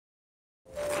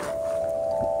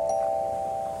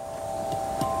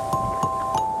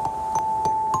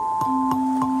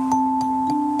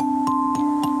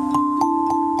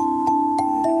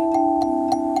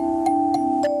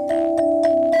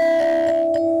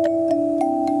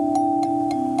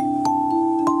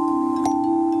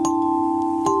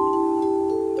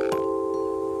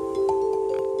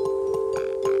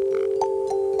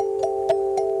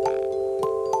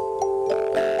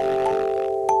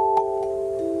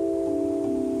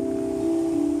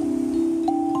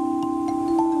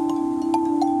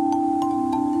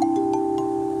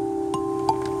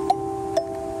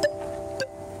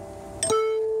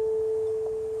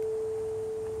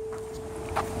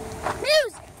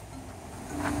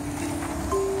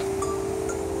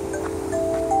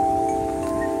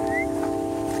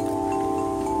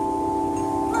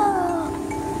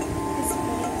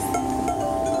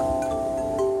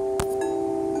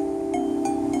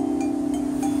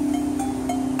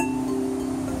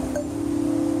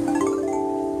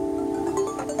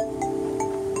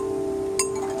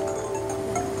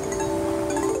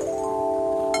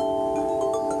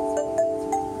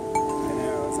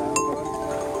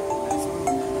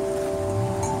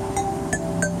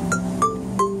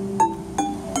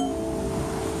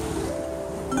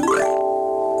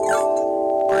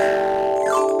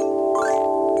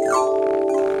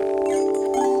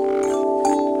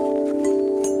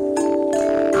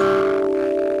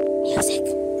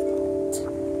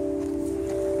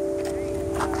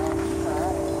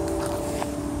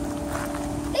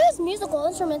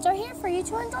instruments are here for you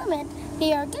to enjoyment.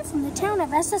 They are a gift from the town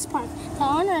of Estes Park to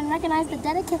honor and recognize the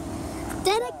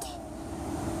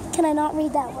Can I not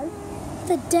read that one?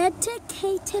 The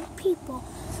dedicated people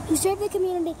who serve the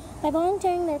community by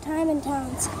volunteering their time and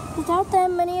talents. Without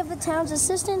them, many of the town's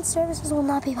assistance services will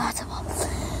not be possible.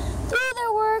 Through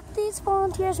their work, these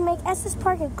volunteers make Estes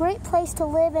Park a great place to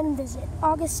live and visit.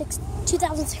 August 6,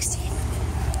 2016.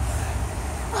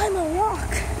 I'm a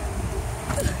rock.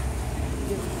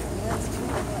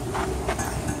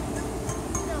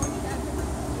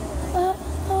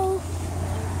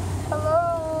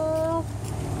 Hello.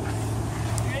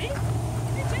 Ready?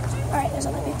 Alright, there's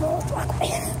other people.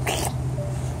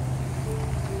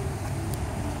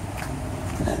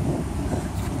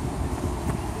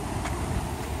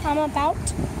 I'm about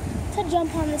to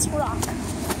jump on this rock.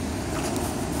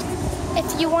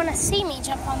 If you want to see me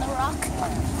jump on the rock,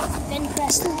 then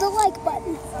press the like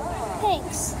button.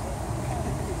 Thanks.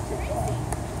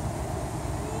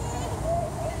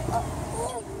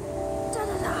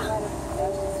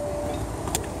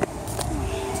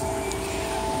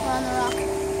 We're on the rock.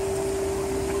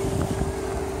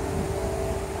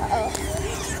 Uh-oh.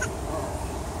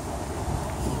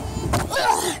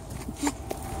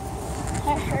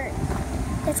 That hurt.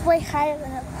 It's way higher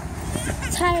than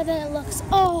it looks.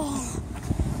 Oh.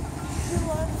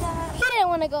 He didn't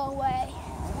want to go away.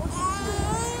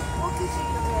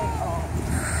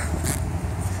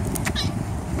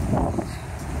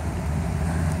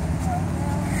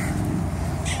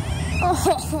 Oh.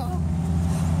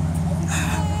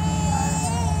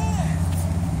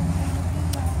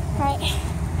 Right.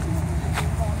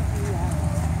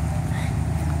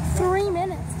 3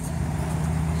 minutes.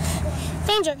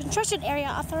 Danger, construction area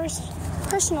offers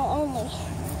personal only.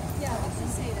 Yeah, let's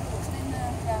just say that.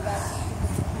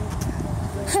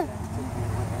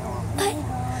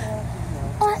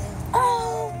 What?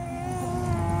 Oh.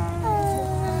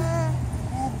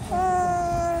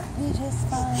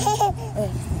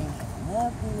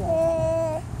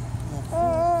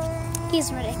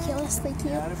 He's ridiculously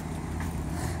cute.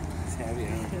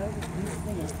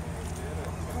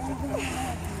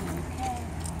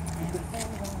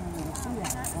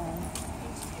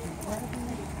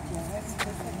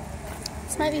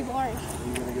 This might be boring. Are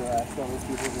you gonna go ask all those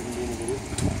people who didn't do any video?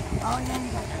 Oh no!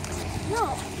 No,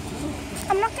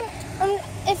 I'm not gonna.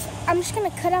 I'm just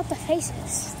gonna cut out the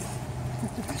faces.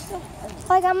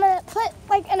 Like I'm gonna put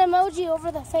like an emoji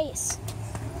over the face.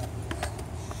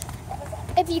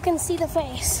 If you can see the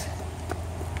face.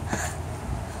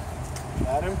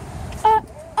 Adam?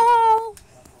 Uh-oh!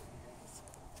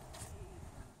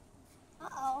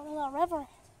 Uh-oh, there's a river.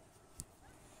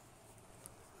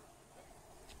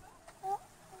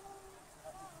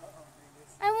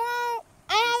 I won't.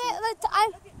 I haven't looked.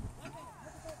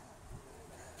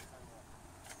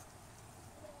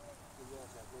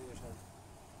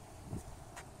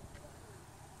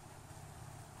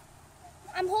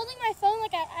 I'm holding my phone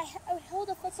like I would hold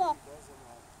a football.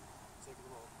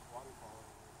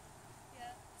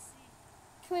 Yeah, let's see.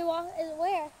 Can we walk? Is it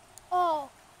where? Oh.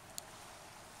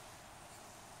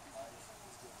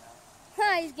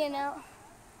 He's getting out.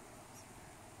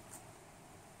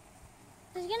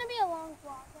 There's gonna be a long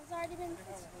walk. There's already been.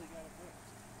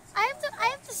 I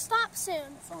have to stop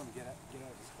soon. Tell him get out of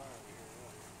his car over here.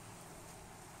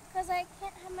 Because I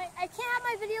can't have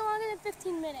my video longer than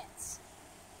 15 minutes.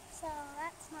 So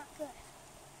that's not good.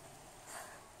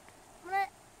 I'm gonna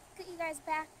get you guys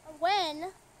back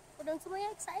when we're doing something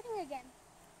exciting again.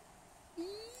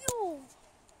 Yo!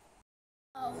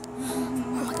 Oh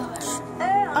my gosh.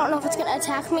 I don't know if it's gonna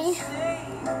attack me.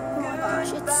 Oh my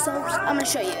gosh, it's so. I'm gonna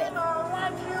show you it.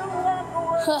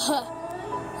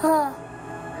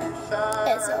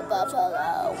 It's a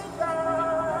buffalo.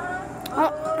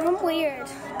 I'm weird.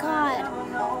 God.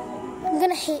 I'm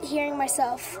gonna hate hearing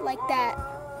myself like that.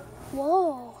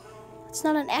 Whoa. It's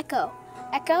not an echo.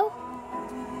 Echo?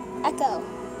 Echo.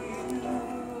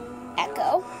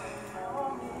 Echo.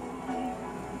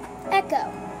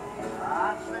 Echo.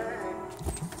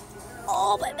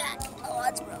 Oh, my back. Oh,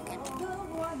 it's broken.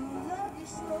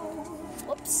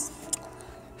 Whoops.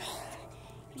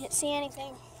 You didn't see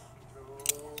anything.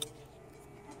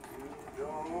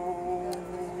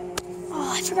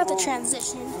 Oh, I forgot the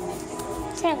transition.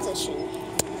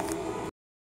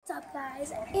 What's up,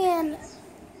 guys? And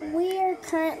we're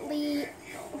currently...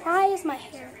 Why is my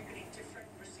hair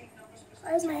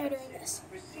doing this?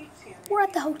 We're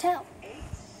at the hotel.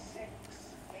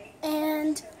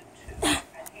 And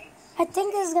I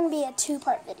think this is going to be a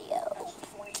 2-part video.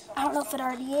 I don't know if it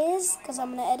already is, because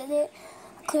I'm going to edit it.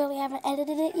 I clearly haven't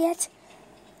edited it yet,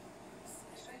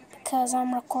 because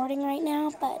I'm recording right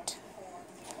now, but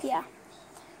yeah.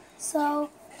 So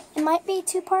it might be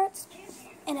 2 parts,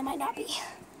 and it might not be.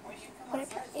 But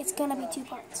it's gonna be 2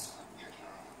 parts.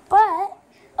 But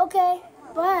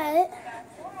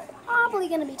probably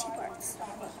gonna be 2 parts.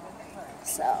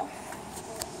 So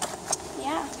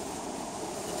yeah.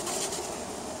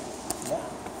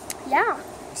 Yeah.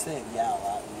 You say yeah a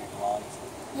lot in your vlogs.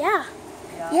 Yeah.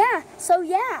 Yeah. So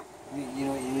yeah. You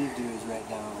know what you need to do is write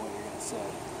down what you're gonna say.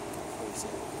 What you said.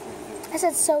 What you're doing. I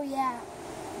said so yeah.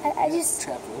 I just.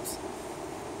 Trap lips.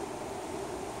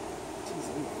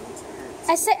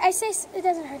 Jeez, I say it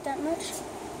doesn't hurt that much,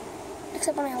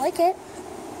 except when I like it.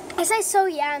 I say so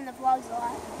yeah in the vlogs a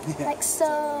lot. Yeah. Like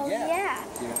so yeah. Yeah,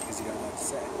 because you don't know what to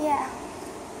say. Yeah.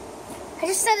 I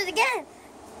just said it again.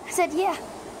 I said yeah.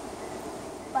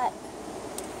 But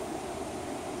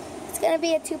it's gonna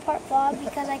be a 2-part vlog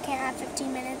because I can't have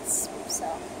 15 minutes. So.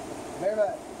 Bear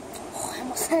butt. Oh, I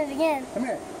almost said it again. Come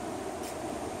here.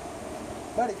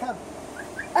 Buddy, come.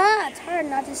 It's hard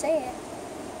not to say it.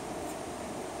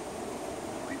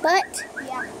 But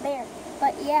yeah, there.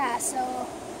 But yeah, so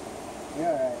You're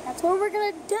alright. that's what we're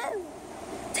gonna do.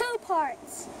 2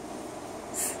 parts.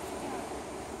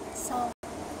 So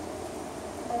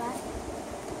bye.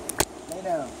 Lay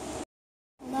down.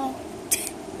 No.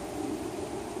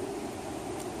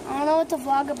 I don't know what to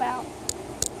vlog about.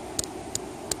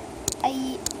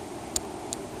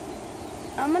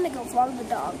 I'm gonna go vlog the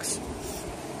dogs.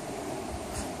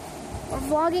 We're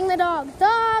vlogging the dogs.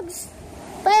 Dogs!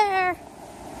 Bear!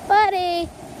 Buddy!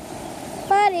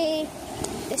 Buddy!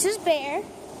 This is Bear.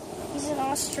 He's an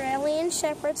Australian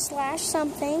Shepherd /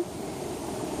 something.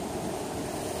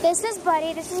 This is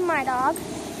Buddy. This is my dog.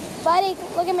 Buddy,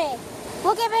 look at me.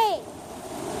 Look at me!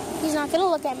 He's not gonna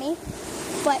look at me,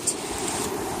 but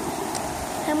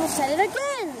I almost said it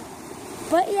again.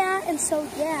 But yeah, and so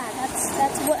yeah,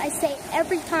 that's what I say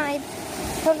every time.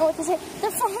 I don't know what to say.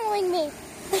 They're following me.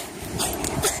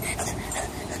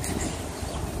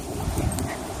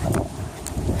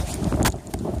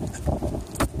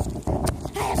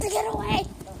 I have to get away.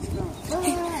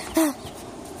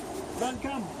 Bud,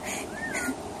 come.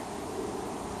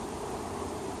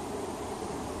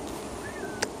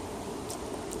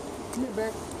 Come here,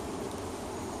 Bear.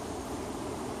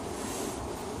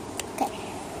 Okay.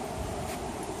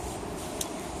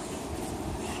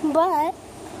 But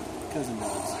Cousin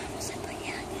dogs.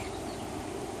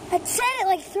 I said it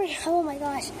like 3. Oh my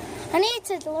gosh. I need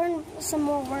to learn some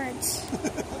more words.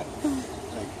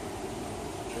 Like,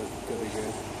 go big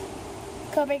red.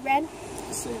 Go Big Red.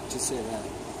 Just say that.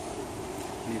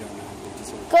 You don't know. But just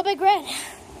say it. Go Big Red.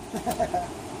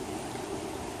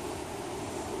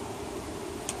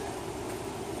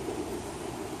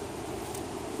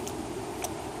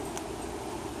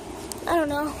 I don't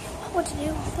know what to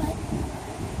do, but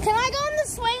can I go on the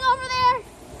swing over there?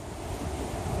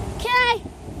 Can I?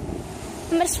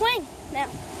 I'm gonna swing now.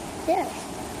 Yeah.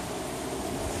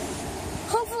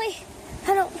 Hopefully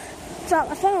I don't drop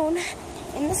my phone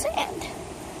in the sand.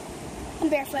 I'm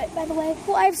barefoot, by the way.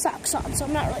 Well, I have socks on, so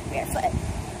I'm not really barefoot.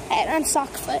 And I'm sock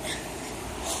foot.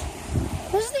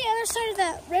 This is the other side of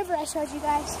the river I showed you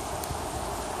guys.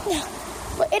 Yeah.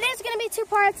 But it is gonna be 2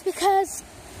 parts because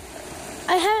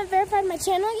I haven't verified my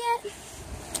channel yet.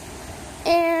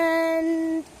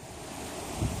 And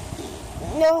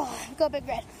no, Go Big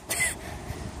Red.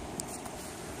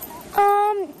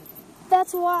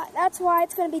 That's why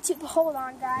it's gonna be 2. Hold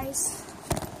on, guys.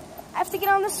 I have to get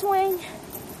on the swing.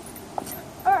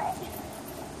 All right.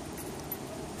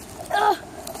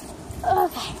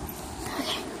 Okay.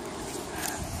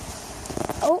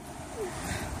 Oh.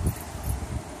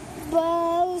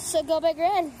 Well, so Go Big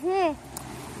Red.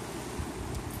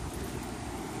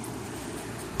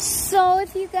 So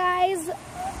if you guys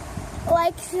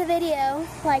like the video,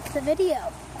 what?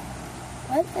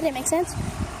 That didn't make sense.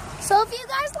 So if you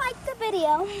guys like the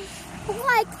video,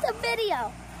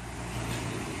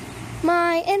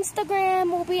 my Instagram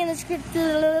will be in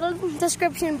the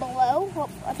description below,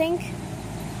 I think.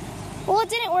 Well, it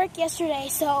didn't work yesterday,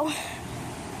 so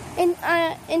in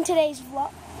today's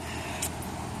vlog,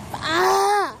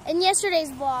 in yesterday's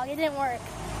vlog, it didn't work.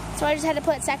 So I just had to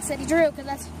put Sac City Drew because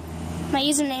that's my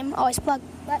username, always plug.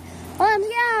 But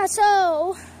yeah,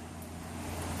 so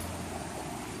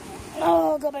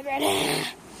Go Big Red.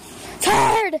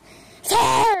 Turd!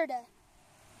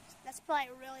 That's probably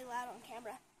really loud on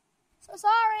camera. So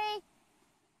sorry.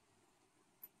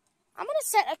 I'm gonna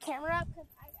set a camera up because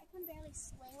I can barely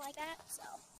swing like that. So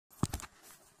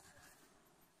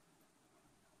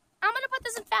I'm gonna put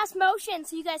this in fast motion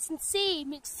so you guys can see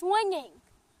me swinging.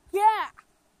 Yeah.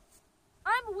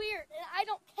 I'm weird and I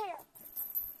don't care.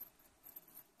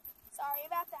 Sorry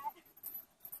about that.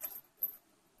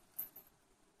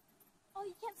 Oh,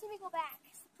 you can't see me go back.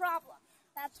 It's the problem.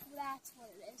 That's what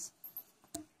it is.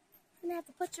 I'm gonna have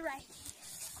to put you right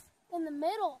in the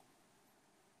middle.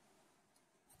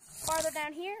 Farther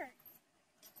down here.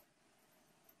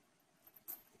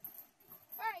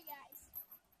 Alright, guys.